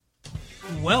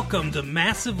Welcome to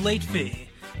Massive Late Fee.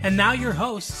 And now your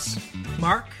hosts,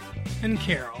 Mark and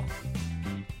Carol.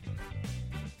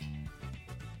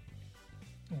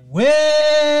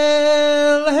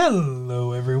 Well,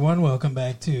 hello everyone. Welcome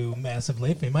back to Massive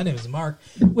Late Fee. My name is Mark.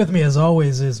 With me as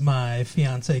always is my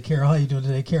fiance Carol. How you doing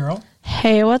today, Carol?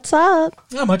 Hey, what's up?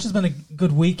 Not much. It's been a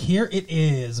good week here. It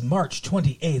is March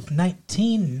 28th,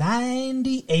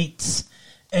 1998.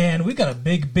 And we got a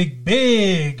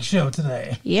big show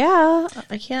today. Yeah,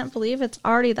 I can't believe it's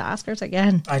already the Oscars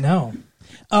again. I know.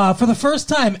 For the first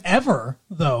time ever,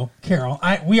 though, Carol,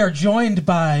 we are joined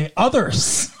by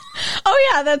others.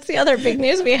 Oh yeah, that's the other big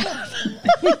news we have.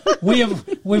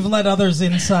 We've let others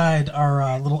inside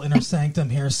our little inner sanctum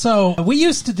here. So we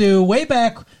used to do way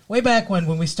back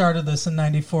when we started this in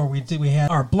 '94. We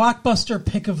had our blockbuster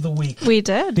pick of the week. We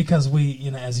did because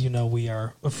as you know, we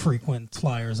are frequent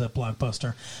flyers at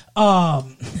Blockbuster,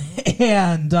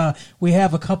 and we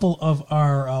have a couple of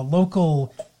our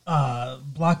local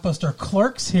Blockbuster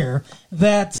clerks here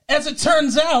that, as it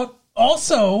turns out,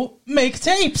 also make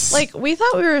tapes. Like, we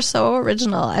thought we were so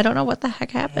original. I don't know what the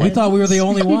heck happened. We thought we were the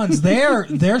only ones.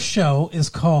 Their show is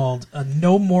called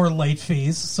No More Late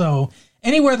Fees. So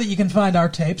anywhere that you can find our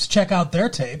tapes, check out their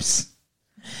tapes.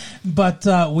 But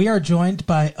we are joined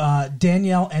by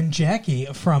Danielle and Jackie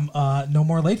from No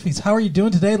More Late Fees. How are you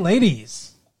doing today,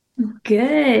 ladies?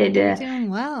 Good. Doing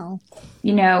well.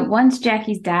 You know, once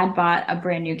Jackie's dad bought a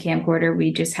brand new camcorder,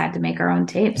 we just had to make our own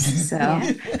tapes. So,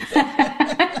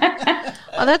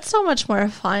 Oh, that's so much more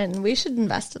fun. We should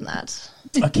invest in that.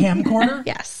 A camcorder?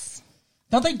 Yes.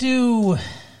 Don't they do?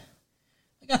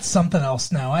 They got something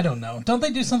else now. I don't know. Don't they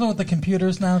do something with the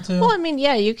computers now too? Well, I mean,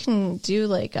 yeah, you can do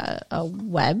like a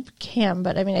webcam,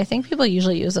 but I mean, I think people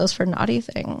usually use those for naughty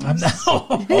things.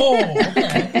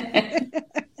 Okay.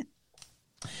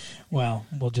 Well,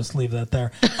 we'll just leave that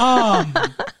there. But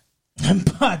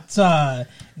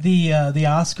the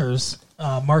Oscars,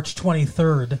 March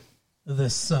 23rd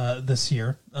this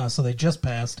year, so they just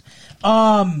passed.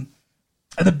 The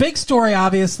big story,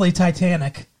 obviously,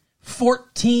 Titanic.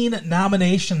 14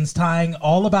 nominations, tying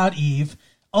All About Eve.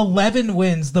 11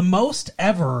 wins, the most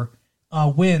ever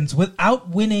wins without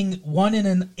winning one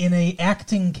in a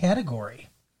acting category.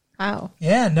 Wow.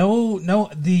 Yeah,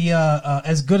 the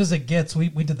As Good as It Gets, we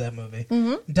did that movie.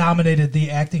 Mm-hmm. Dominated the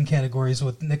acting categories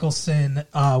with Nicholson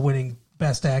winning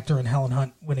Best Actor and Helen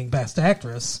Hunt winning Best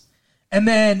Actress. And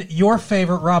then your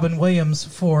favorite, Robin Williams,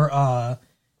 for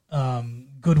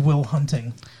Good Will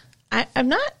Hunting. I'm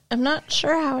not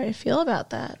sure how I feel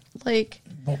about that. Like,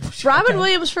 Robin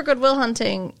Williams for Good Will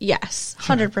Hunting, yes,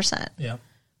 100%. Yeah.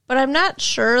 But I'm not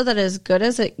sure that As Good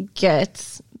as It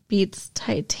Gets beats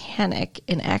Titanic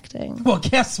in acting. Well,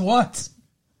 guess what?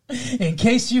 In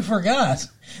case you forgot,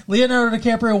 Leonardo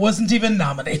DiCaprio wasn't even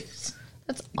nominated.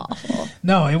 That's awful.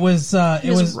 No, it was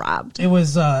robbed. It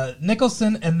was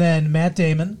Nicholson and then Matt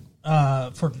Damon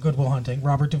for Good Will Hunting,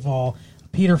 Robert Duvall,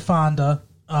 Peter Fonda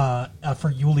for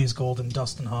Yuli's Gold, and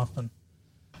Dustin Hoffman.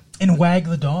 In Wag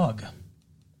the Dog.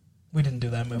 We didn't do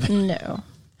that movie. No.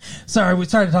 Sorry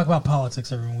to talk about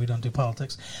politics, everyone. We don't do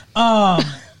politics. But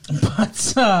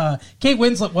Kate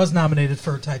Winslet was nominated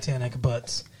for Titanic,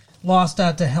 but lost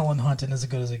out to Helen Hunt in As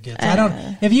Good as It Gets. I don't.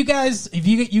 Have you guys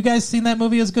seen that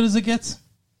movie As Good as It Gets?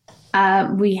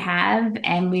 we have,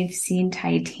 and we've seen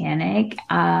Titanic.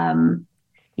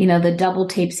 The double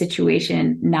tape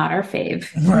situation, not our fave.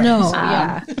 Right. No,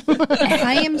 yeah.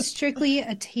 I am strictly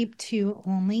a tape 2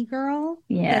 only girl.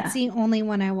 Yeah. That's the only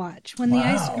one I watch. When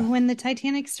when the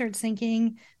Titanic starts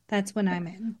sinking, that's when I'm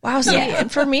in. Wow. So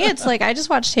for me, it's like I just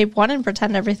watch tape 1 and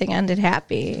pretend everything ended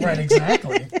happy. Right,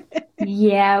 exactly.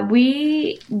 Yeah,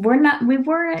 we weren't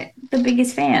the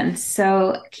biggest fans,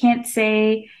 so can't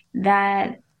say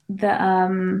that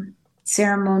the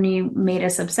ceremony made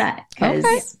us upset,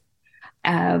 because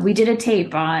we did a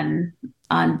tape on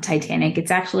Titanic.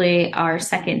 It's actually our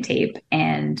second tape,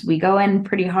 and we go in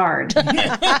pretty hard.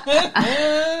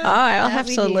 I'll have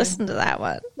to listen to that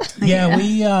one.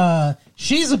 Yeah,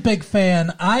 she's a big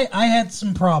fan. I had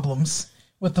some problems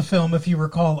with the film, if you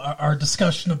recall our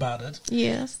discussion about it.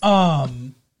 Yes.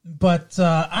 But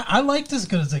I liked As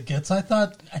Good as It Gets. I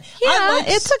thought...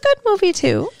 it's a good movie,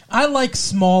 too. I like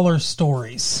smaller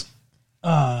stories.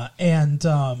 And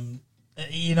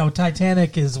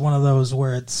Titanic is one of those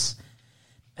where it's...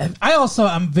 I'm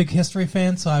a big history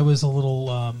fan, so I was a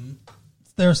little...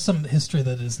 there's some history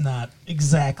that is not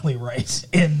exactly right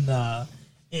in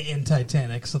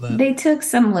Titanic. So that they took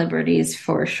some liberties,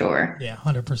 for sure. Yeah,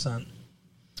 100%.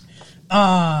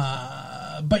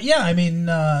 But yeah, I mean...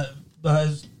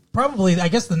 probably, I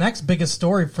guess the next biggest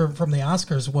story from the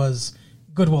Oscars was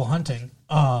Good Will Hunting.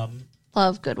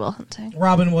 Love Good Will Hunting.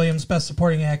 Robin Williams, Best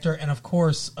Supporting Actor, and of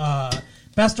course,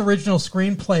 Best Original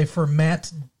Screenplay for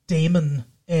Matt Damon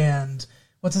and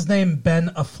what's his name, Ben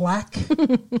Affleck.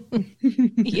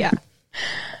 Yeah.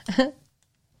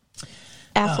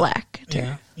 Affleck.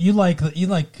 Yeah, you like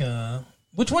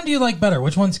which one do you like better?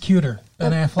 Which one's cuter,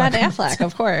 Ben Affleck? Ben Affleck,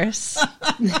 of course.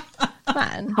 Come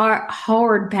on.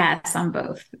 Hard pass on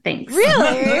both. Thanks.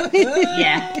 Really?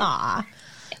 Yeah. Aw.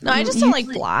 No, I just don't like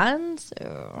blondes.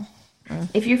 So.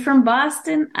 If you're from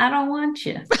Boston, I don't want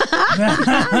you.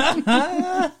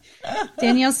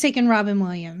 Danielle's taking Robin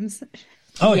Williams.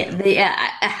 Oh yeah.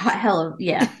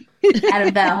 Out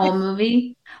of that whole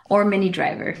movie or Minnie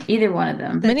Driver, either one of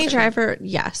them. Minnie Driver,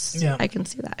 yes. Yeah. I can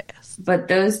see that, yes. But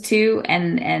those two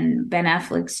and Ben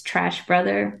Affleck's trash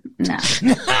brother, no.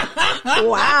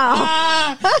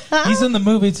 Wow. He's in the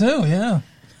movie too. Yeah.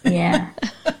 Yeah.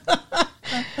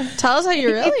 Tell us how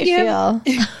you really feel.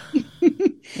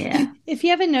 Yeah. If you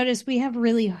haven't noticed, we have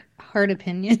really hard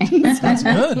opinions. That's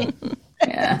good.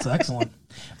 Yeah. That's excellent.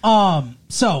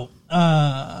 So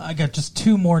I got just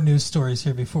two more news stories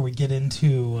here before we get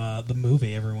into the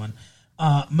movie. Everyone,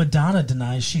 Madonna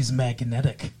denies she's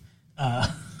magnetic.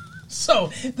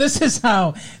 So this is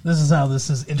how this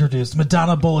is introduced.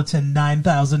 Madonna Bulletin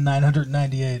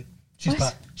 9,998.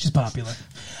 She's popular.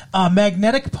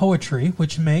 Magnetic poetry,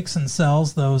 which makes and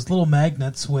sells those little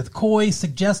magnets with coy,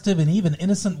 suggestive, and even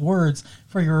innocent words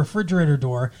for your refrigerator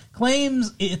door,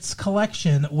 claims its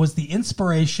collection was the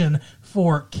inspiration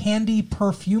for Candy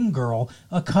Perfume Girl,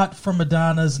 a cut from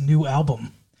Madonna's new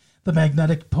album. The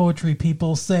magnetic poetry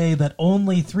people say that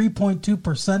only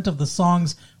 3.2% of the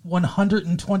song's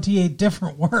 128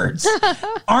 different words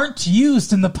aren't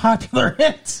used in the popular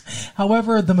hits.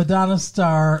 However, the Madonna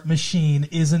star machine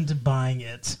isn't buying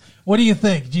it. What do you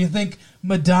think? Do you think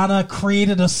Madonna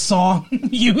created a song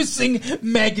using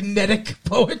magnetic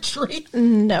poetry?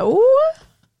 No.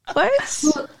 What?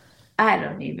 I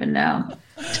don't even know.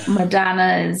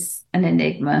 Madonna is an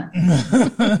enigma.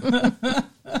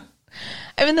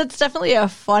 I mean, that's definitely a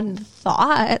fun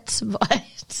thought,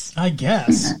 but... I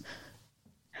guess.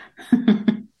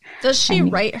 Does she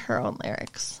write her own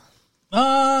lyrics?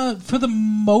 For the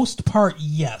most part,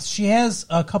 yes. She has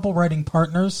a couple writing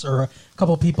partners or a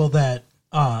couple people that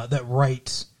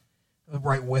write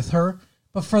with her,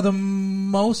 but for the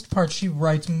most part, she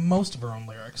writes most of her own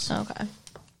lyrics. Okay.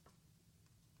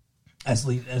 As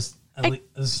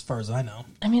far as I know.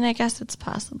 I mean, I guess it's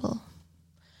possible.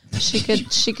 She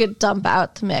could dump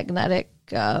out the magnetic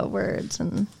words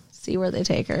and see where they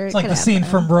take her. It's like the scene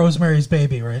from Rosemary's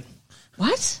Baby, right?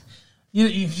 What?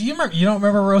 You remember? You don't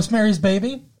remember Rosemary's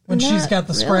Baby when she's got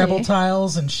the Scrabble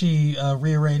tiles and she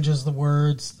rearranges the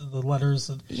words, the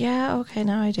letters. Yeah. Okay.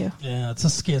 Now I do. Yeah, it's the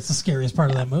scariest part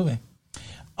of that movie.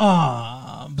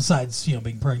 Besides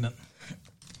being pregnant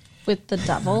with the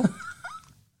devil.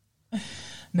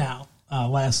 Now.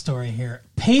 Last story here.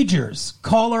 Pagers,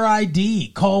 caller ID,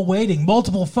 call waiting,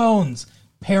 multiple phones.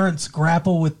 Parents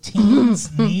grapple with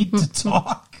teens' need to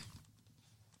talk.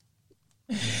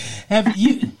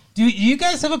 Do you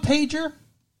guys have a pager?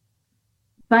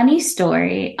 Funny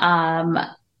story. My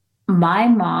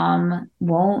mom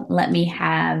won't let me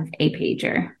have a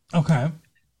pager. Okay.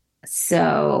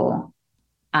 So,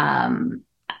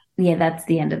 yeah, that's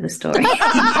the end of the story.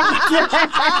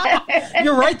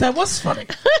 You're right. That was funny.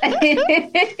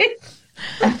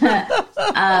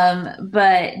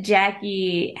 But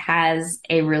Jackie has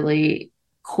a really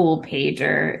cool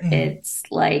pager. Mm. It's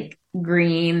like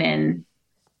green and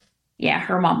yeah,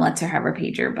 her mom lets her have her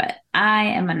pager, but I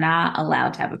am not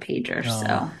allowed to have a pager. Oh,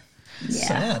 so yeah.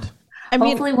 Sad.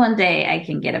 Hopefully one day I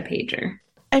can get a pager.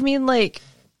 I mean, like,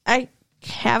 I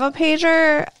have a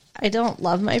pager. I don't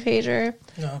love my pager.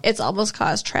 No. It's almost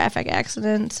caused traffic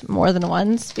accidents more than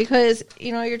once because,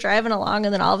 you're driving along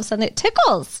and then all of a sudden it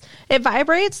tickles. It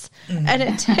vibrates and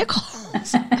it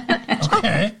tickles.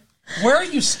 Okay. Where are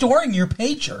you storing your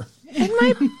pager? In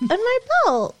my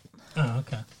belt. Oh,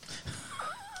 okay.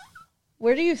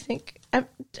 Where do you think?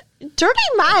 Dirty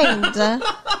mind.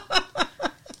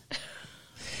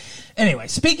 Anyway,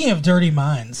 speaking of dirty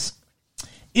minds,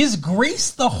 is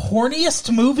Grease the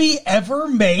horniest movie ever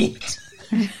made?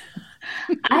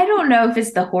 I don't know if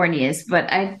it's the horniest,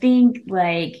 but I think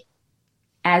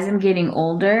as I'm getting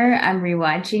older, I'm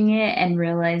rewatching it and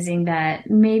realizing that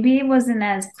maybe it wasn't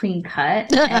as clean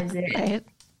cut as it right.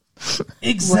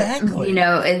 Exactly.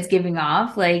 It's giving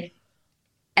off.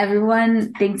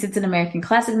 Everyone thinks it's an American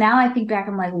classic. Now I think back,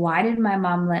 I'm like, why did my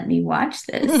mom let me watch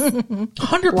this?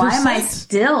 100%. Why am I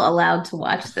still allowed to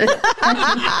watch this?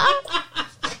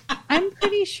 I'm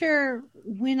pretty sure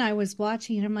when I was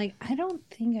watching it, I'm like, I don't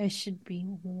think I should be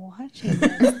watching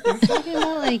this. They're talking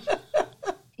about like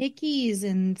hickeys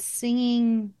and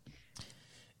singing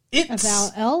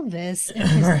about Elvis and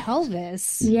his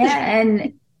Elvis. Yeah,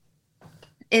 and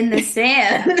in the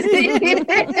sand.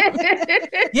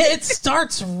 Yeah, it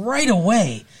starts right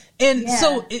away. And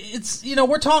so it's,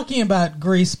 we're talking about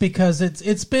Grease because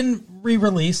it's been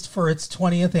re-released for its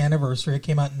 20th anniversary. It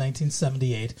came out in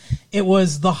 1978. It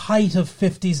was the height of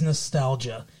 50s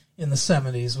nostalgia in the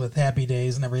 70s with Happy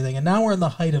Days and everything. And now we're in the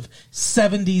height of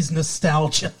 70s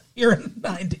nostalgia here in the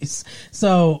 90s.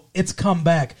 So it's come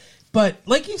back. But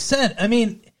like you said, I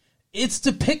mean, it's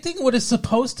depicting what is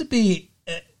supposed to be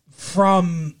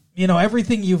from,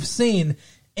 everything you've seen,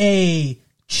 a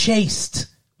chaste,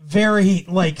 very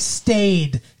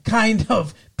staid kind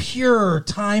of pure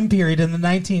time period in the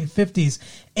 1950s.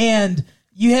 And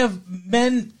you have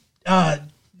men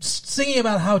singing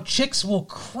about how chicks will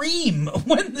cream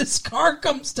when this car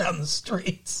comes down the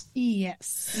streets.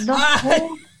 Yes. The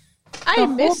whole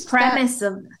premise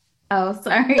of... Oh,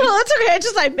 sorry. No, that's okay.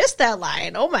 I missed that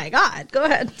line. Oh my God. Go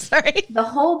ahead. Sorry. The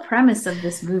whole premise of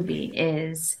this movie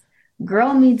is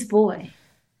girl meets boy.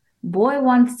 Boy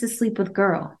wants to sleep with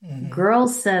girl. Mm-hmm. Girl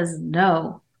says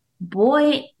no.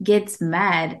 Boy gets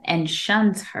mad and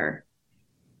shuns her.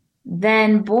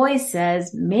 Then boy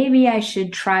says, maybe I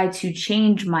should try to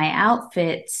change my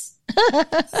outfits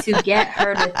to get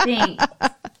her to think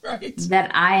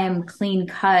that I am clean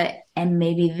cut, and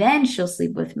maybe then she'll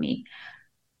sleep with me.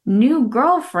 New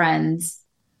girlfriends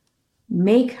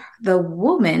make the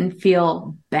woman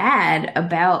feel bad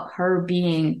about her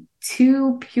being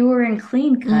too pure and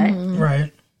clean cut.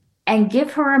 Right. And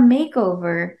give her a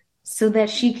makeover so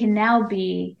that she can now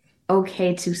be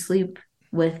okay to sleep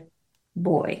with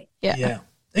boy. Yeah.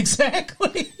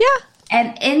 Exactly. Yeah.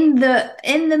 And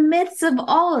in the midst of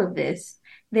all of this,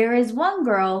 there is one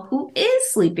girl who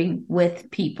is sleeping with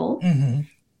people and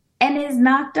is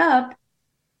knocked up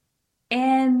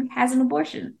and has an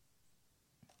abortion.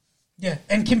 Yeah,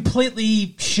 and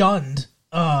completely shunned.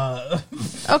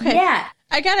 Okay. Yeah.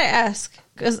 I gotta ask,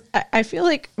 because I feel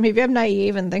like maybe I'm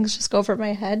naive and things just go over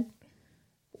my head.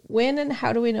 When and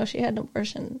how do we know she had an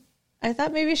abortion? I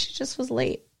thought maybe she just was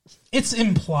late. It's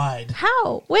implied.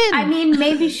 How? When? I mean,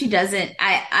 maybe she doesn't.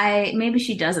 Maybe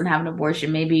she doesn't have an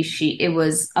abortion. Maybe it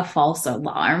was a false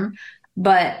alarm.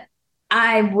 But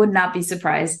I would not be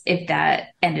surprised if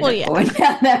that ended up going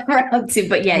down that route too.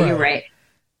 But yeah, you're right.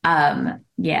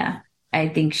 Yeah, I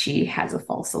think she has a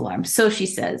false alarm. So she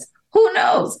says, who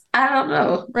knows? I don't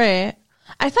know. Right.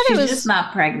 I thought she's just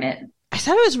not pregnant. I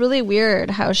thought it was really weird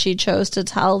how she chose to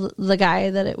tell the guy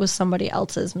that it was somebody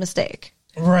else's mistake.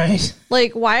 Right.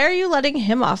 Like, why are you letting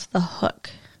him off the hook?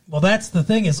 Well, that's the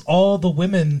thing, is all the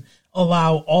women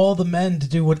allow all the men to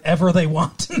do whatever they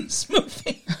want in this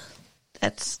movie.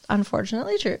 That's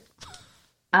unfortunately true.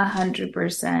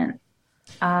 100%.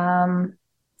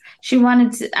 She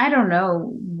wanted to, I don't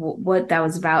know what that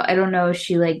was about. I don't know if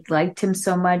she liked him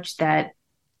so much that,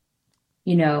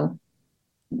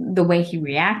 the way he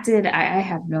reacted. I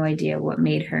have no idea what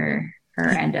made her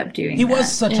end up doing He that.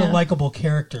 was such a likable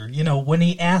character. When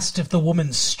he asked if the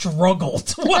woman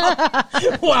struggled while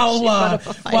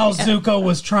Zuko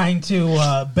was trying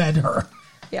to bed her.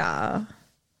 Yeah.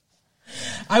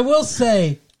 I will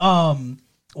say, one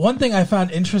thing I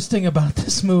found interesting about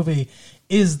this movie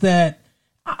is that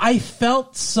I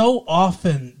felt so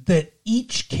often that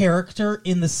each character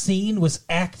in the scene was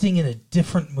acting in a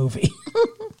different movie.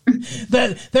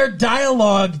 That their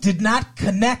dialogue did not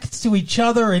connect to each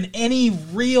other in any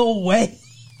real way.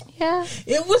 Yeah.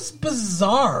 It was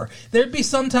bizarre. There'd be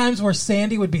some times where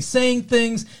Sandy would be saying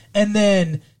things and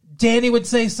then Danny would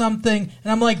say something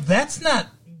and I'm like, that's not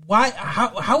why.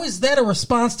 How is that a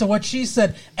response to what she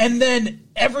said? And then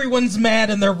everyone's mad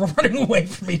and they're running away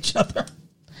from each other.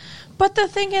 But the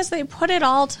thing is, they put it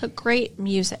all to great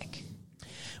music.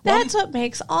 That's what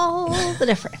makes all the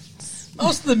difference.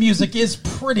 Most of the music is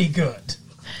pretty good.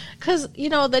 Because,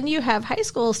 then you have high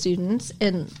school students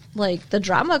in, the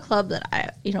drama club that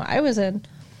I was in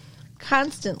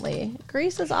constantly.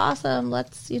 Grease is awesome.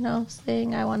 Let's,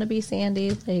 sing I Want to Be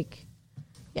Sandy.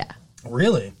 Yeah.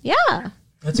 Really? Yeah.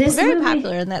 That's very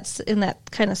popular in that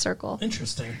kind of circle.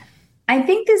 Interesting. I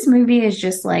think this movie is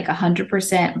just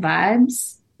 100%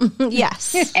 vibes.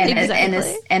 Yes. And,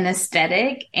 exactly. and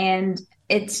aesthetic. And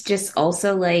it's just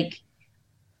also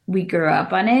we grew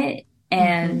up on it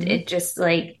and it just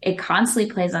it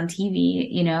constantly plays on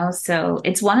TV, so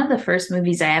it's one of the first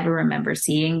movies I ever remember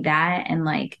seeing that and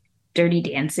Dirty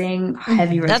Dancing,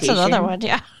 heavy rotation. That's another one.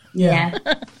 Yeah.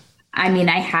 I mean,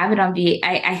 I have it on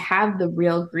I have the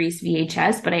real Grease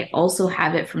VHS, but I also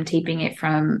have it from taping it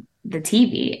from the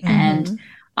TV and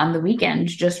on the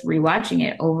weekends just rewatching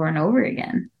it over and over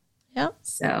again. Yep.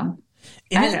 So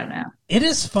I don't know. It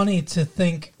is funny to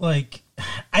think, like,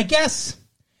 I guess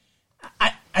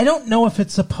I don't know if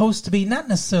it's supposed to be not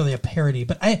necessarily a parody,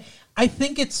 but I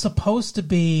think it's supposed to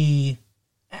be.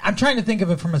 I'm trying to think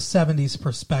of it from a 70s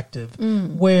perspective,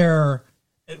 where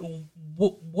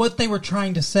what they were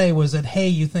trying to say was that, hey,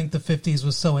 you think the 50s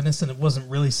was so innocent. It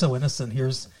wasn't really so innocent.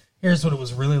 Here's what it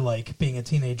was really like being a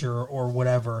teenager or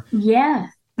whatever. Yeah,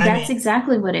 that's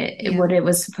exactly what it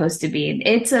was supposed to be.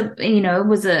 It's it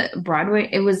was a Broadway.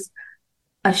 It was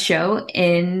a show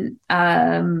in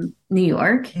New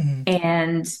York,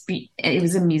 and it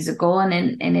was a musical, and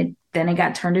it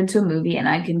got turned into a movie, and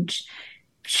I can.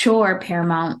 Sure,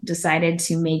 Paramount decided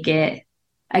to make it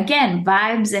again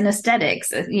vibes and aesthetics,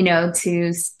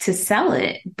 to sell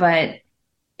it, but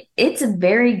it's a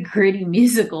very gritty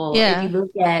musical. Yeah. If you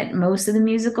look at most of the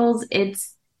musicals,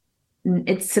 it's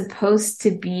supposed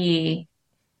to be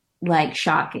like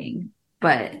shocking,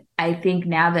 but I think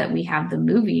now that we have the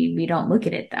movie, we don't look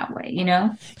at it that way,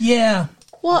 Yeah.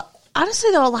 Well,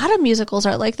 honestly, though, a lot of musicals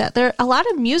are like that. A lot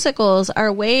of musicals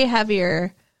are way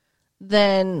heavier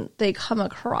than they come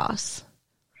across.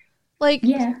 Like,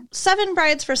 Seven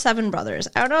Brides for Seven Brothers.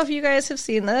 I don't know if you guys have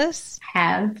seen this.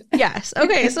 Have. Yes.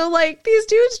 Okay, so, like, these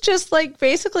dudes just, like,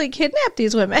 basically kidnap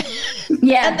these women.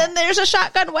 Yeah. And then there's a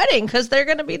shotgun wedding because they're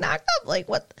going to be knocked up. Like,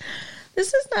 what?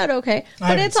 This is not okay.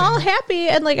 But it's all happy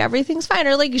and, like, everything's fine.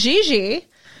 Or, like, Gigi,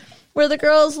 where the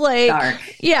girl's, like... Dark.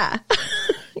 Yeah.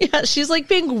 Yeah, she's, like,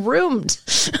 being groomed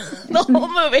the whole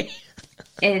movie.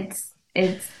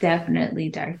 It's definitely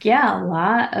dark. Yeah, a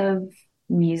lot of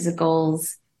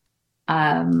musicals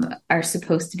are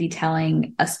supposed to be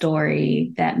telling a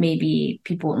story that maybe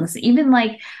people won't listen. Even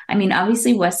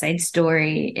obviously West Side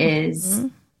Story is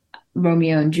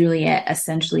Romeo and Juliet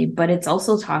essentially, but it's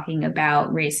also talking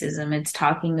about racism. It's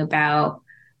talking about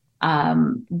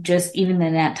just even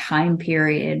in that time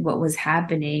period, what was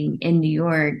happening in New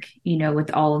York,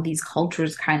 with all of these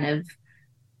cultures kind of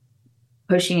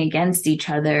pushing against each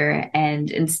other,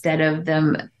 and instead of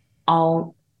them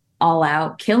all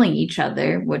out killing each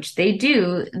other, which they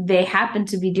do, they happen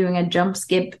to be doing a jump,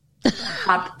 skip,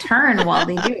 hop, turn while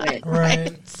they do it.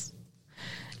 Right.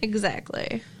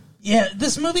 Exactly. Yeah,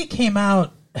 this movie came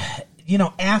out,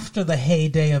 after the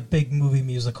heyday of big movie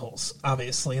musicals,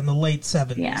 obviously, in the late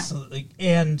 70s. Yeah.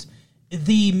 And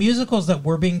the musicals that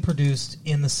were being produced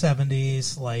in the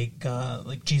 70s,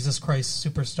 like Jesus Christ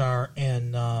Superstar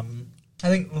and I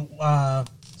think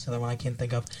it's the other one I can't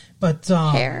think of, but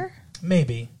Hair,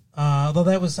 maybe. Although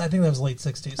I think that was late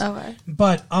 60s. Okay,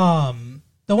 but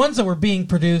the ones that were being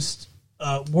produced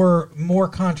were more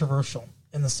controversial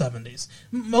in the 70s.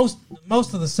 Most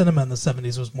of the cinema in the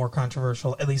 70s was more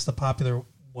controversial. At least the popular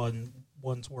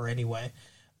ones were anyway.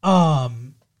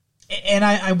 And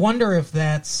I wonder if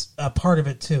that's a part of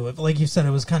it too. If, like you said, it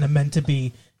was kind of meant to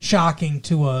be shocking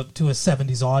to a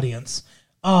 70s audience.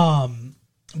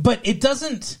 But it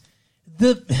doesn't.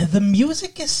 The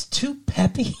music is too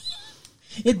peppy.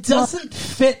 It doesn't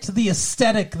fit the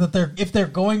aesthetic that if they're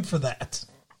going for that.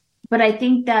 But I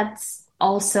think that's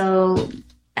also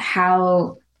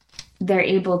how they're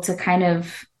able to kind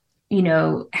of,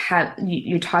 have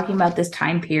you're talking about this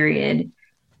time period.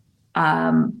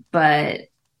 But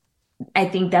I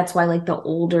think that's why, like, the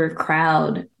older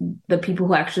crowd, the people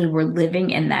who actually were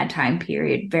living in that time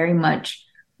period, very much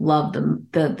love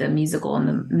the musical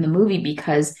and the movie,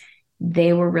 because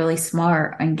they were really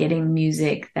smart on getting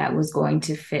music that was going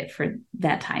to fit for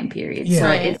that time period.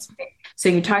 Yeah. So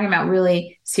you're talking about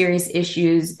really serious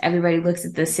issues. Everybody looks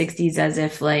at the 60s as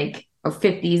if or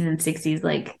 50s and 60s,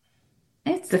 like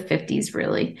it's the 50s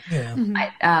really. Yeah.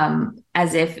 Mm-hmm.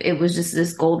 As if it was just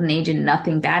this golden age and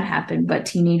nothing bad happened, but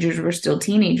teenagers were still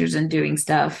teenagers and doing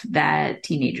stuff that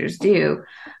teenagers do.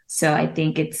 So I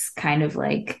think it's kind of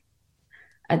like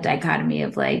a dichotomy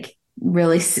of like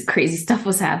really crazy stuff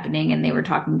was happening and they were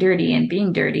talking dirty and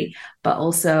being dirty, but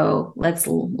also let's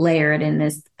layer it in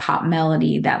this pop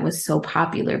melody that was so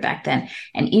popular back then.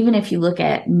 And even if you look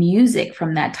at music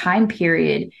from that time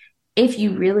period, if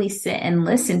you really sit and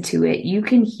listen to it, you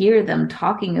can hear them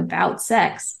talking about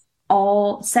sex,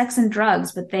 all sex and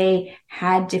drugs, but they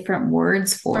had different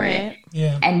words for it.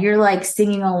 Yeah. And you're like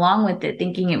singing along with it,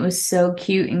 thinking it was so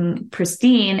cute and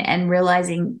pristine, and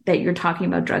realizing that you're talking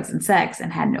about drugs and sex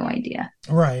and had no idea.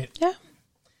 Right. Yeah.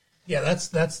 Yeah, that's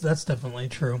definitely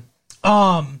true.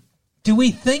 Do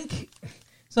we think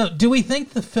the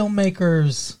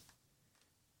filmmakers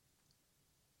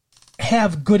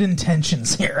have good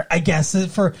intentions here, I guess,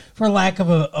 for lack of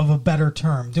a better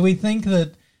term? Do we think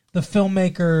that the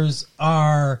filmmakers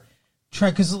are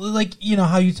trying, because like, you know,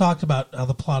 how you talked about how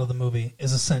the plot of the movie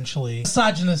is essentially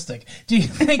misogynistic. Do you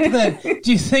think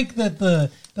that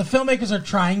the filmmakers are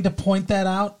trying to point that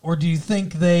out, or do you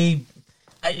think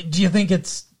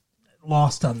it's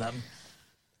lost on them?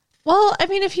 Well, I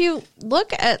mean, if you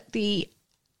look at the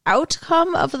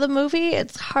outcome of the movie,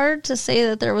 it's hard to say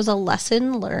that there was a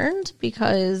lesson learned,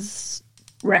 because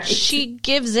she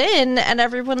gives in and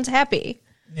everyone's happy.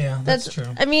 Yeah, that's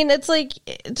true. I mean, it's like,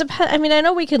 it depends. I mean, I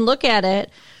know we can look at it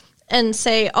and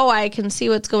say, oh, I can see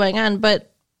what's going on,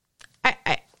 but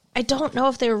I don't know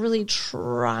if they were really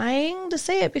trying to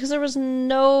say it, because there was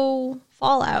no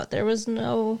fallout. There was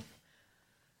no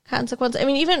consequence. I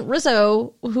mean, even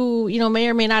Rizzo, who, you know, may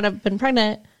or may not have been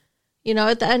pregnant, you know,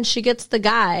 at the end, she gets the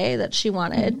guy that she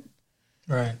wanted.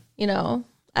 Right. You know,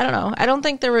 I don't know. I don't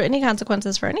think there were any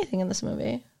consequences for anything in this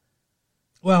movie.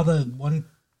 Well, the one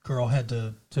girl had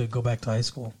to go back to high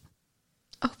school.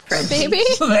 Oh, poor baby.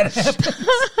 So that happens.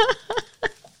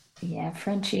 Yeah,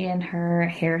 Frenchie and her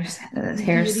hair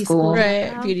Beauty school.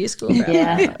 Right, beauty school.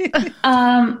 Yeah.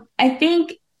 I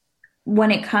think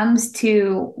when it comes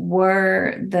to,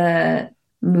 were the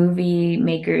movie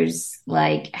makers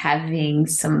like having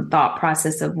some thought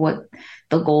process of what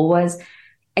the goal was,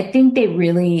 I think they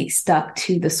really stuck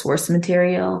to the source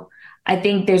material. I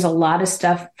think there's a lot of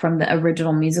stuff from the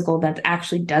original musical that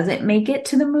actually doesn't make it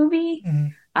to the movie.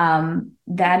 Mm-hmm.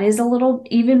 That is a little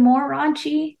even more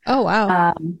raunchy. Oh,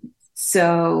 wow.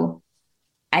 So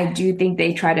I do think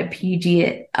they try to PG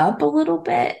it up a little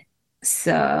bit.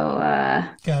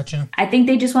 So gotcha. I think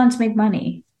they just wanted to make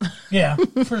money. Yeah,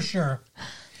 for sure.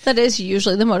 That is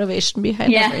usually the motivation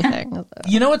behind everything.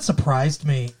 You know what surprised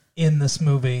me in this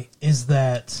movie is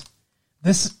that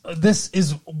this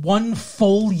is one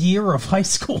full year of high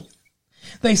school.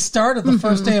 They start at the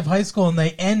first day of high school and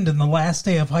they end in the last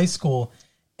day of high school.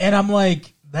 And I'm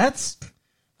like, that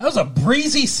was a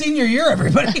breezy senior year,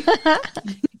 everybody.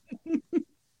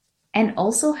 And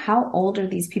also, how old are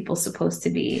these people supposed to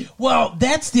be? Well,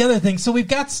 that's the other thing. So we've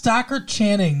got Stockard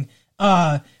Channing.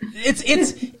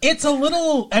 It's a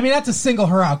little, I mean, not to single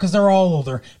her out because they're all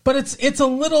older, but it's a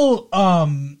little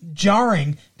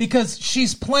jarring because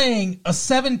she's playing a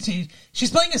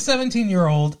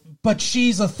 17-year-old, but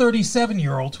she's a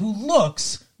 37-year-old who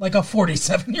looks like a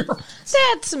 47-year-old.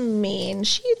 That's mean.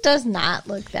 She does not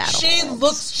look that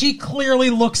old. She clearly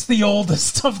looks the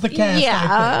oldest of the cast.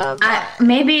 Yeah.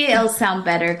 Maybe it'll sound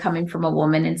better coming from a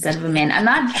woman instead of a man. I'm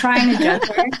not trying to judge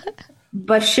her,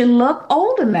 but she looked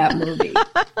old in that movie.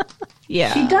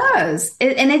 Yeah. She does.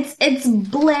 And it's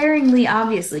blaringly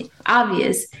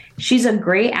obvious. She's a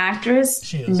great actress.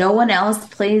 She is. No one else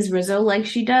plays Rizzo like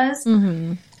she does.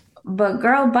 Mm-hmm. But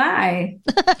girl, bye.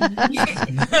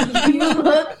 You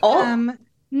look old.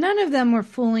 None of them were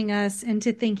fooling us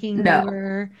into thinking they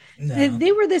were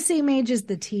the same age as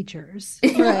the teachers.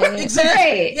 Right. Exactly.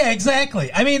 Right. Yeah,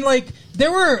 exactly. I mean, like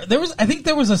there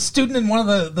was a student in one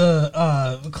of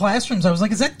the classrooms. I was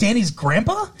like, is that Danny's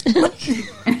grandpa?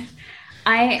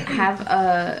 I have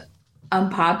a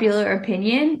unpopular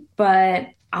opinion, but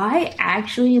I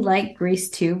actually like Grease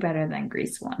 2 better than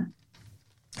Grease 1.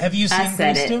 Have you seen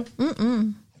Grease 2?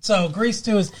 Mm-mm. So Grease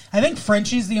 2 is, I think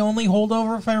Frenchie's the only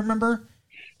holdover, if I remember.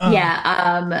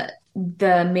 The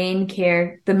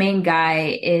main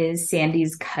guy is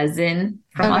Sandy's cousin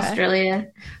from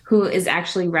Australia, who is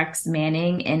actually Rex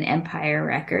Manning in Empire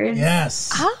Records.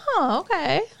 Yes. Oh,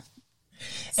 okay.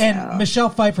 And Michelle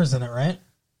Pfeiffer's in it, right?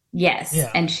 Yes. Yeah.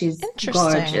 And she's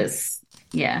gorgeous.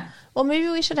 Yeah. Well, maybe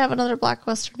we should have another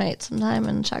Blockbuster night sometime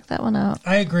and check that one out.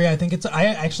 I agree. I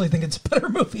actually think it's a better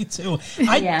movie too.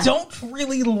 I don't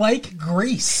really like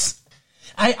Grease.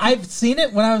 I've seen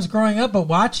it when I was growing up, but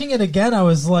watching it again, I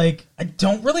was like, I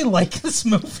don't really like this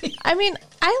movie. I mean,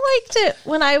 I liked it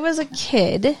when I was a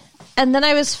kid, and then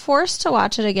I was forced to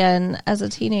watch it again as a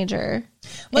teenager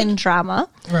in drama.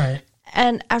 Right.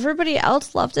 And everybody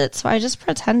else loved it, so I just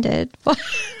pretended.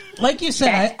 Like you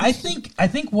said, I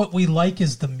think what we like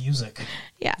is the music.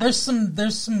 Yeah. There's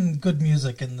some good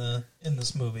music in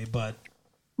this movie, but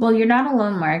well, you're not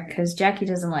alone, Mark, because Jackie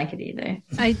doesn't like it either.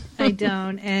 I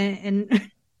don't,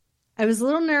 and I was a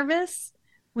little nervous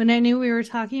when I knew we were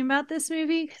talking about this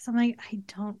movie because I'm like, I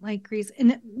don't like Grease,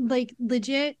 and like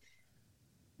legit,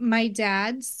 my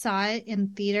dad saw it in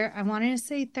theater. I wanted to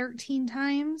say 13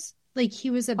 times. Like he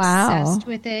was obsessed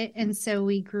with it, and so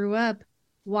we grew up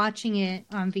watching it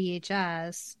on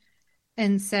VHS.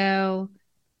 And so,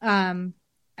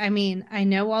 I mean, I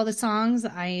know all the songs.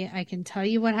 I can tell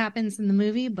you what happens in the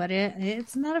movie, but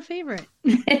it's not a favorite.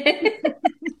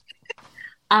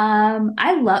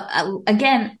 I love,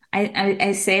 again,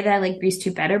 I say that I like Grease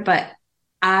 2 better, but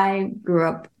I grew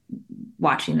up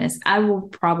watching this. I will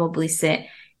probably sit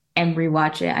and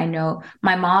rewatch it. I know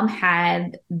my mom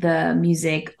had the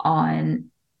music on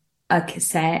a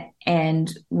cassette,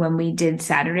 and when we did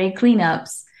Saturday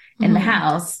cleanups in the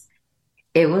house,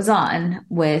 it was on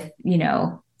with,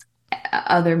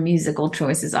 other musical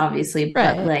choices, obviously,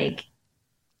 but like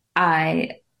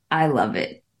I love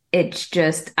it. It's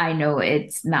just, I know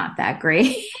it's not that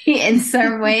great in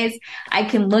some ways. I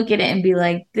can look at it and be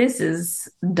like, this is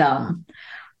dumb,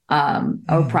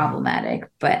 or problematic,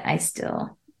 but I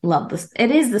still love this.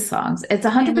 It is the songs. It's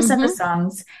 100% the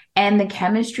songs, and the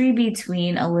chemistry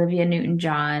between Olivia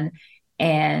Newton-John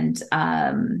and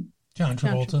John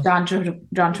Travolta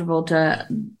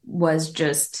was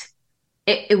just,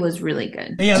 it was really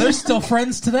good. Yeah, they're still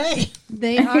friends today.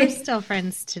 They are still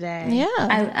friends today. Yeah.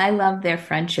 I love their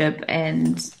friendship,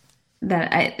 and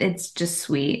that it's just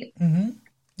sweet. Mm-hmm.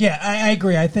 Yeah, I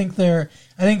agree. I think their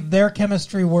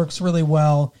chemistry works really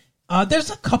well.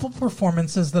 There's a couple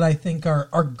performances that I think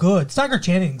are good. Stockard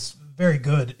Channing's very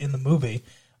good in the movie.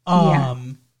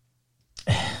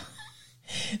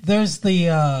 There's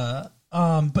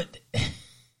but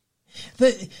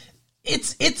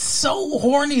it's so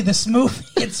horny, this movie.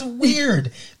 It's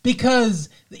weird because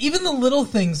even the little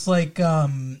things like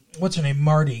what's her name,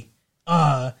 Marty,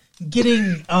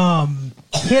 getting hit on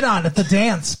at the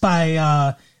dance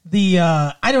by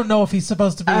I don't know if he's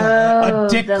supposed to be a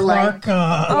Dick Clark.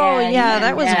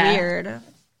 That was weird.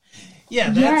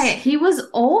 Yeah, he was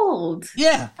old.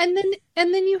 Yeah, and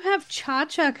then you have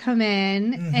Cha-Cha come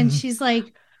in, and she's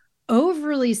like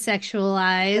overly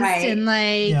sexualized, and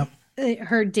like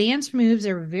her dance moves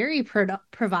are very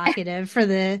provocative for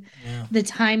the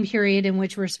time period in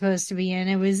which we're supposed to be in.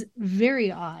 It was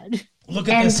very odd. Look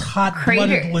at this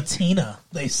hot-blooded Latina,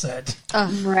 they said.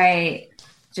 Right.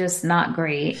 Just not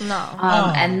great. No.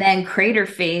 And then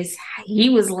Craterface, he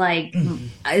was like,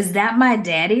 is that my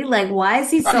daddy? Like, why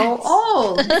is he so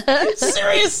old?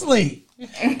 Seriously.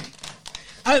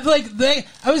 I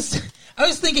was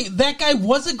thinking that guy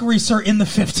was a greaser in the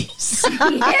 50s.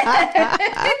 Yeah.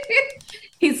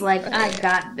 He's like, I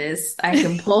got this. I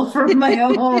can pull from my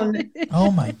own.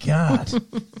 Oh my God.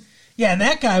 Yeah, and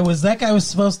that guy was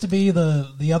supposed to be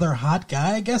the other hot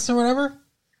guy, I guess, or whatever.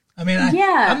 I mean,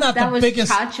 I'm not the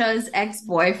biggest. That was Cha-Cha's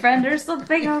ex-boyfriend or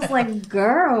something. I was like,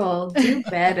 girl, do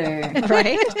better.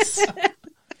 Right?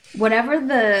 Whatever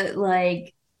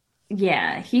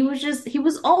he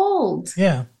was old.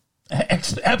 Yeah,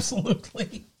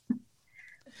 absolutely.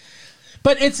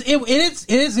 But it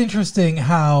is interesting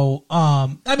how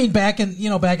I mean back in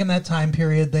that time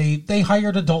period they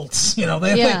hired adults,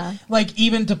 like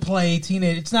even to play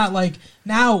teenage. It's not like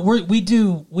now we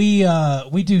do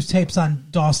tapes on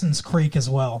Dawson's Creek as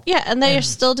well. Yeah, and they are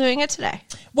still doing it today.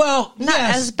 Well, not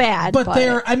as bad, but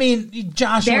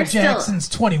Joshua Jackson's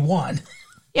 21.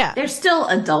 Yeah, they're still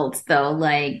adults though,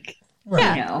 like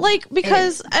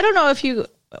because I don't know if you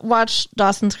watch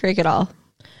Dawson's Creek at all.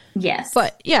 Yes.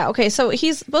 But, yeah, okay, so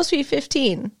he's supposed to be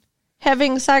 15,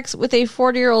 having sex with a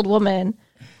 40-year-old woman.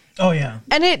 Oh, yeah.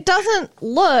 And it doesn't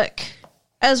look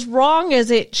as wrong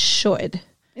as it should.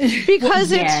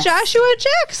 Because it's Joshua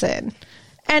Jackson.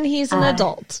 And he's an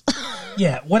adult.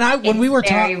 Yeah, when we were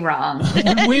talking wrong.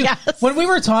 When we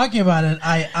were talking about it,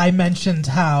 I mentioned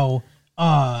how,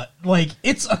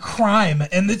 it's a crime.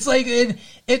 And it's like,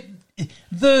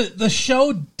 the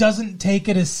show doesn't take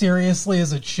it as seriously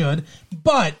as it should,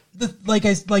 but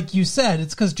like you said,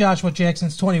 it's because Joshua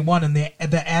Jackson's 21 and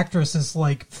the actress is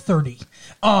like 30.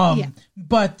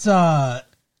 But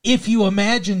if you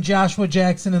imagine Joshua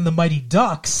Jackson in the Mighty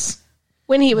Ducks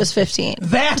when he was 15,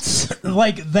 that's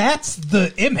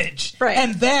the image, right?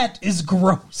 And that is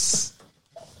gross.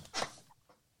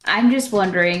 I'm just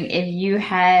wondering if you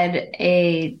had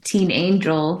a teen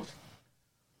angel,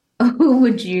 who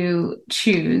would you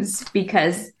choose?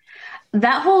 Because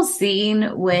that whole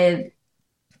scene with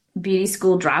Beauty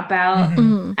School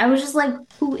Dropout, I was just like,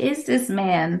 who is this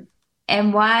man?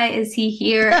 And why is he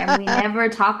here? And we never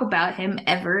talk about him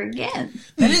ever again.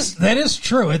 That is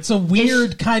true. It's a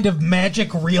weird kind of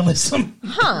magic realism.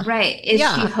 Huh. Right. Is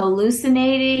she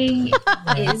hallucinating?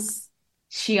 Is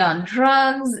she on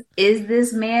drugs? Is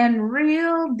this man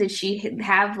real? Did she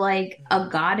have like a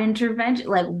God intervention?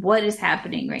 Like, what is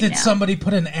happening now? Did somebody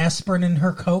put an aspirin in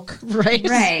her Coke? Right.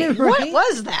 What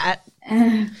was that?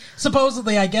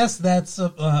 Supposedly, I guess that's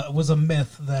was a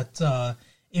myth that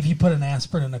if you put an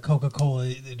aspirin in a Coca-Cola,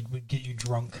 it would get you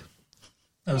drunk.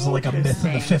 That was like a myth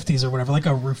in the 50s or whatever, like a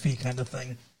roofie kind of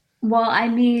thing. Well, I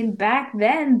mean, back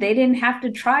then they didn't have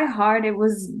to try hard.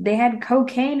 They had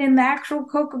cocaine in the actual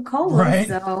Coca-Cola, Right.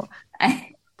 so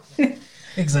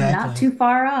Exactly. not too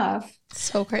far off.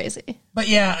 So crazy. But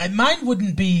yeah, mine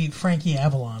wouldn't be Frankie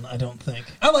Avalon, I don't think.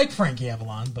 I like Frankie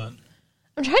Avalon, but...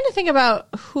 I'm trying to think about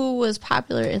who was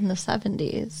popular in the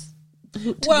 70s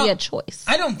to be a choice.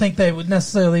 I don't think they would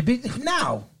necessarily be...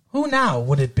 Now. Who now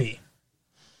would it be?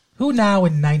 Who now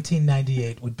in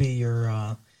 1998 would be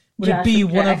your... would it be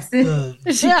Joshua one Jackson. of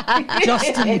the...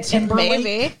 Justin Timberlake?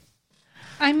 Maybe.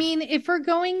 I mean, if we're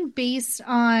going based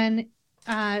on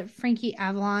Frankie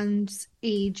Avalon's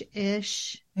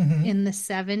age-ish in the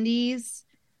 70s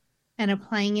and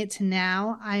applying it to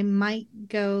now, I might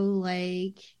go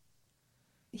like...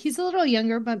 He's a little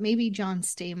younger, but maybe John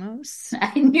Stamos.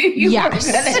 I knew you Yes.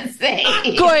 were going to say.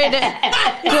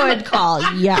 Good call.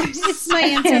 Yes. My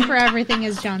answer for everything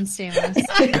is John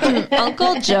Stamos.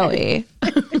 Uncle Joey.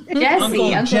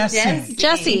 Uncle Jesse.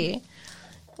 Jesse.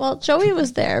 Well, Joey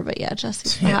was there, but yeah,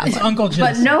 Jesse's the hot It's one. Uncle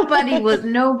Jesse. But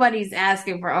nobody's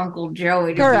asking for Uncle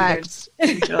Joey to Correct. be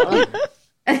their angel.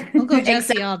 Uncle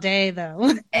Jesse all day,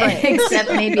 though. Except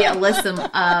maybe Alyssa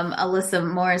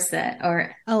Morissette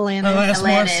or Alanis. Alanis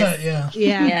Alanis. Morissette, yeah.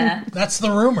 yeah, That's the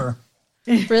rumor.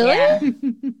 Really?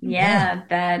 yeah,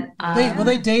 that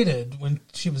They dated when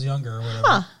she was younger or whatever.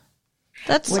 Huh.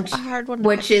 That's a hard one.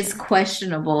 which is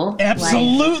questionable.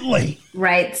 Absolutely. Like,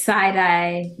 right, side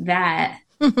eye that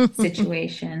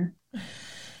situation.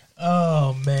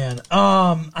 Oh man.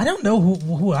 I don't know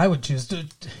who I would choose.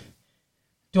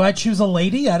 Do I choose a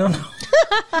lady? I don't know.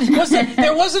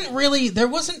 There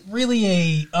wasn't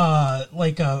really a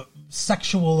like a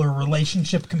sexual or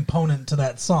relationship component to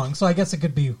that song, so I guess it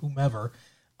could be whomever.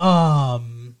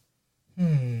 Who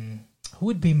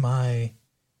would be my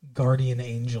guardian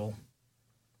angel?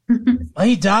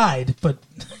 He died, but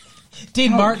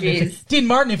Dean Martin.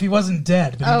 If he wasn't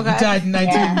dead, but he died in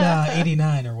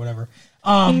 1989 or whatever.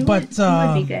 He would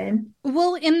be good.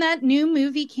 Well, in that new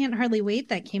movie, Can't Hardly Wait,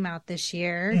 that came out this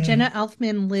year, Jenna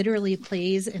Elfman literally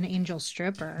plays an angel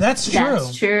stripper. That's true.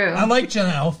 That's true. I like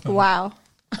Jenna Elfman. Wow.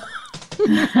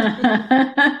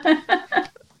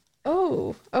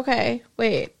 Oh, okay.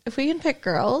 Wait. If we can pick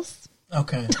girls.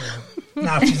 Okay.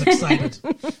 Now she's excited.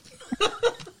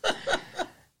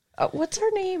 What's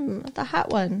her name? The hot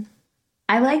one.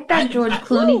 I like that George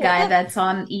Clooney guy that's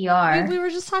on ER. We were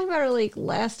just talking about her like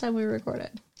last time we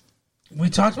recorded. We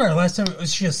talked about her last time.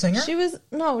 Was she a singer? She was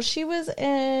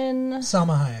in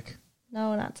Salma Hayek.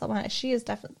 no, not Selma. She is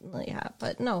definitely hot,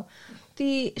 but no,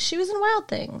 she was in Wild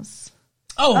Things.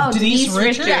 Oh, Denise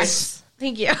Richards. Yes,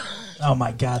 thank you. Oh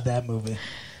my God, that movie.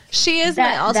 She is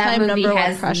my all-time movie number one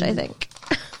has- crush. I think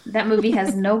That movie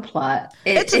has no plot.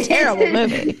 it's a terrible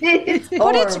movie, It's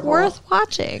but it's horrible. worth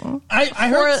watching. I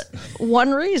heard. For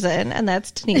one reason, and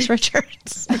that's Denise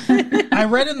Richards. I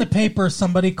read in the paper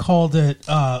somebody called it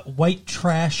 "white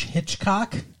trash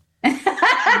Hitchcock," which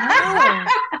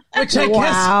I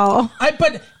Wow. guess.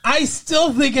 But I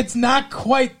still think it's not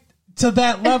quite to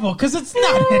that level because it's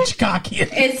not Hitchcockian.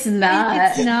 It's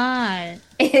not. It's not.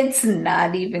 It's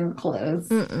not even close.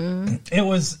 It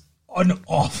was an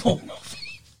awful movie.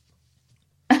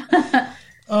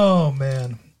 Oh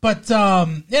man, but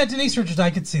yeah, Denise Richards, I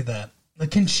could see that.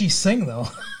 Like, can she sing though?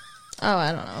 Oh,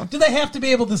 I don't know. Do they have to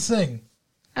be able to sing?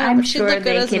 I'm She'd sure look good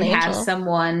they as an can have angel.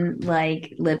 someone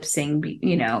like lip sing.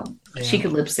 She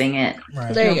could lip sing it.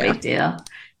 Right. There No you go. big deal.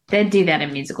 They do that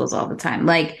in musicals all the time.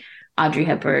 Like Audrey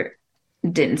Hepburn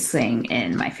didn't sing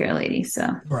in My Fair Lady, so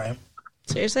Right.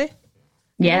 Seriously?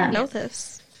 yeah. I know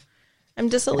this. I'm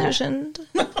disillusioned.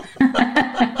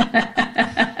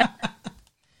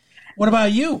 What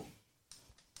about you?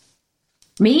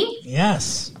 Me?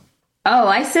 Yes. Oh,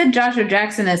 I said Joshua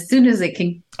Jackson as soon as it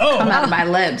can come out of my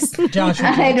lips. Joshua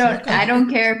I Jackson. don't. Okay. I don't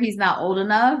care if he's not old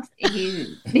enough.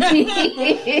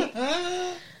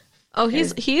 Oh,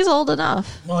 he's old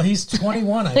enough. Well, he's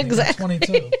 21. I think. Exactly. He's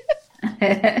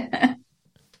 22.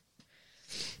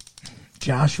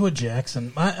 Joshua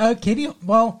Jackson. Katie.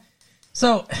 Well,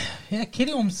 so yeah,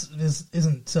 Katie Holmes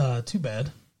isn't too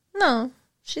bad. No,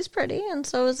 she's pretty, and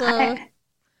so is I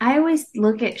always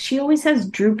look at. She always has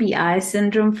droopy eye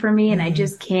syndrome for me, and I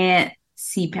just can't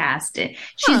see past it.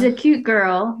 She's a cute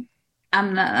girl.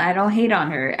 I'm not. I don't hate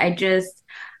on her. I just.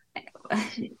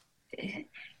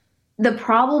 The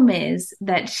problem is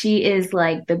that she is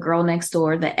like the girl next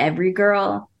door, the every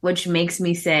girl, which makes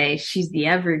me say she's the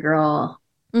every girl,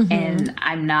 and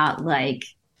I'm not like,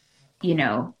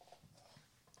 I'm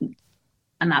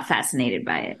not fascinated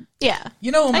by it. yeah.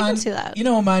 You know, what I mine, can see that. You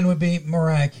know, what mine would be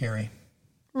Mariah Carey.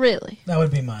 Really? That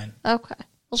would be mine. Okay.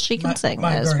 Well, she can sing,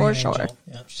 My that is for guardian sure. angel.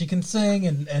 Yeah, she can sing,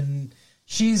 and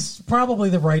She's probably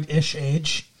the right-ish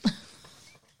age.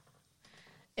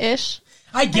 Ish.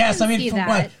 I guess. I mean,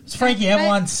 what, is Frankie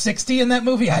Avalon 60 in that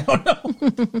movie? I don't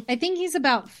know. I think he's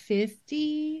about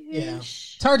 50-ish. Yeah.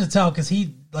 It's hard to tell because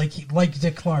he like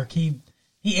Dick Clark, he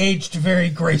aged very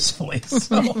gracefully.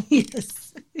 So.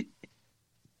 Yes.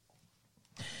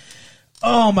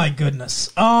 Oh my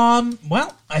goodness.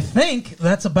 Well, I think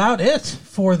that's about it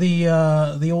for the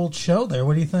old show there.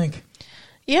 What do you think?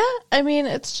 Yeah, I mean,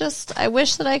 it's just, I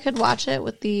wish that I could watch it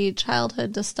with the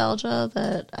childhood nostalgia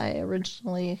that I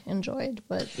originally enjoyed,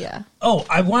 but yeah. That's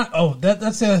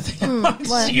the other thing.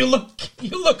 What? You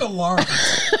look alarmed.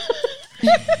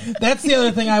 That's the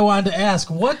other thing I wanted to ask.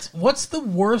 What's the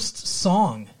worst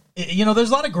song? You know,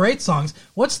 there's a lot of great songs.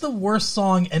 What's the worst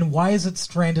song, and why is it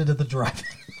Stranded at the Drive-In?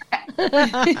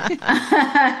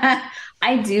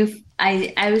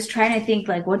 I was trying to think,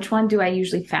 like, which one do I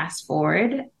usually fast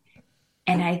forward?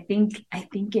 And I think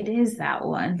it is that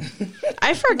one.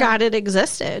 I forgot it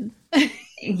existed.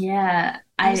 Yeah.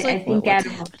 I think what's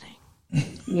happening?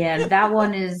 Yeah, that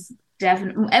one is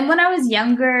definitely. And when I was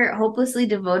younger, Hopelessly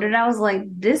Devoted, I was like,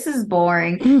 this is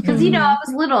boring. Because, I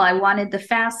was little, I wanted the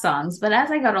fast songs. But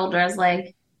as I got older, I was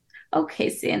like, okay,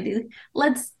 Sandy,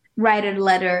 let's write a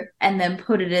letter and then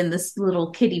put it in this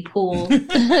little kiddie pool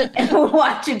and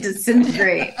watch it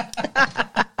disintegrate.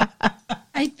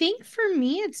 I think for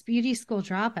me, it's Beauty School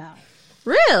Dropout.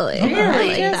 Really? Okay. I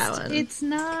like that one. It's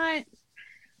not.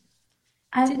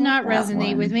 I Did not love that resonate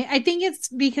one. with me. I think it's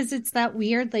because it's that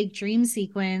weird like dream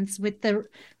sequence with the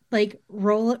like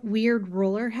weird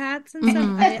roller hats and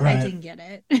stuff. I Right. didn't get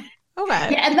it. Okay.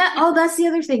 Yeah, and that's the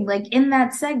other thing. Like in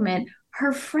that segment,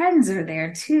 her friends are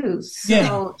there too. So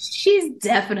Yeah. she's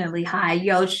definitely high.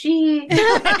 Yo, she's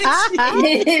gotta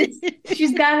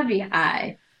be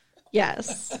high.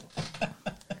 Yes.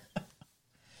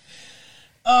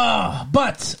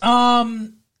 But I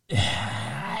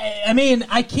mean,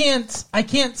 I can't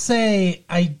say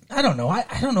I don't know. I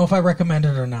don't know if I recommend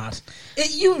it or not.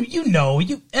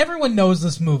 Everyone knows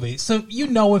this movie, so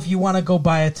if you want to go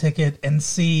buy a ticket and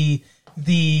see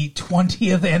the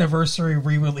 20th anniversary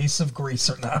re-release of Grease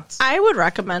or not. I would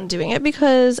recommend doing it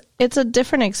because it's a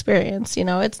different experience.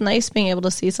 It's nice being able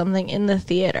to see something in the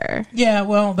theater. Yeah,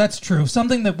 well, that's true.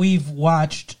 Something that we've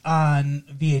watched on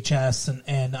VHS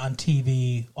and on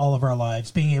TV all of our lives,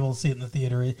 being able to see it in the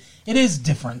theater, it is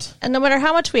different. And no matter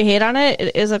how much we hate on it,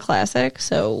 it is a classic.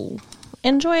 So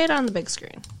enjoy it on the big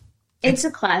screen. It's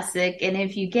a classic, and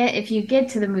if you get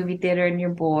to the movie theater and you're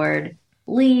bored,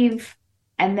 leave.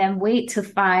 And then wait to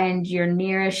find your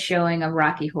nearest showing of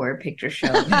Rocky Horror Picture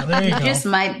Show. Yeah, there you It go. just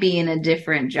might be in a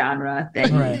different genre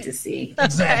that you Right. need to see.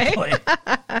 Exactly.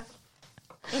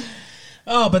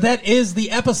 Oh, but that is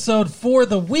the episode for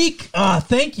the week.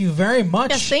 Thank you very much.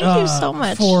 Yes, thank you so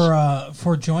much.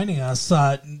 For joining us.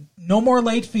 No more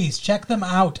late fees. Check them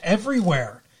out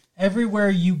everywhere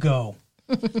you go.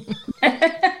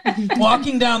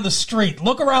 Walking down the street,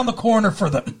 look around the corner for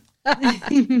them.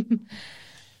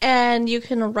 And you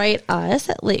can write us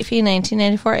at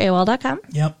latefee1994AOL.com.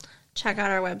 Yep. Check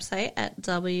out our website at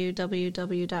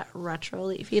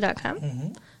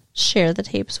www.retrolatefee.com. Share the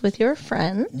tapes with your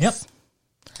friends. Yep.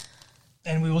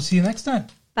 And we will see you next time.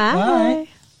 Bye. Bye.